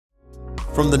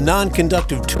From the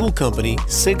Non-Conductive Tool Company,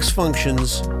 6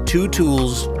 functions, 2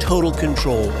 tools, total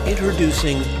control.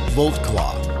 Introducing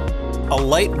VoltClaw, a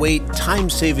lightweight,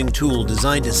 time-saving tool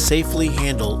designed to safely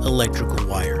handle electrical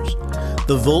wires.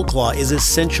 The VoltClaw is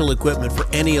essential equipment for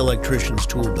any electrician's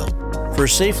tool belt, for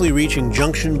safely reaching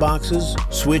junction boxes,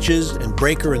 switches, and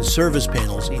breaker and service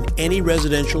panels in any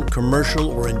residential, commercial,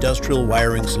 or industrial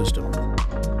wiring system.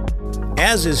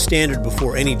 As is standard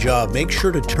before any job, make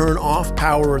sure to turn off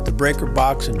power at the breaker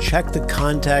box and check the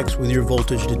contacts with your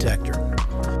voltage detector.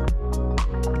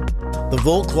 The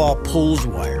VoltClaw pulls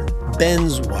wire,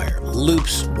 bends wire,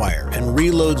 loops wire, and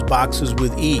reloads boxes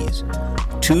with ease.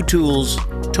 2 tools,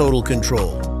 total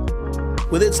control.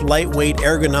 With its lightweight,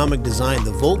 ergonomic design,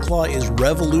 the VoltClaw is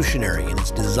revolutionary in its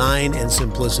design and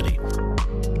simplicity.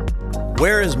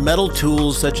 Whereas metal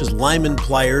tools such as Lyman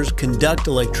pliers conduct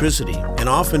electricity and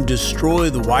often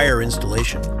destroy the wire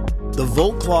installation, the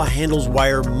VoltClaw handles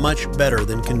wire much better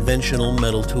than conventional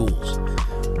metal tools.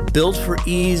 Built for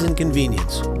ease and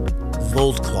convenience,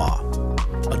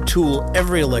 VoltClaw, a tool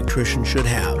every electrician should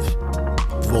have.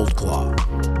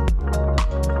 VoltClaw.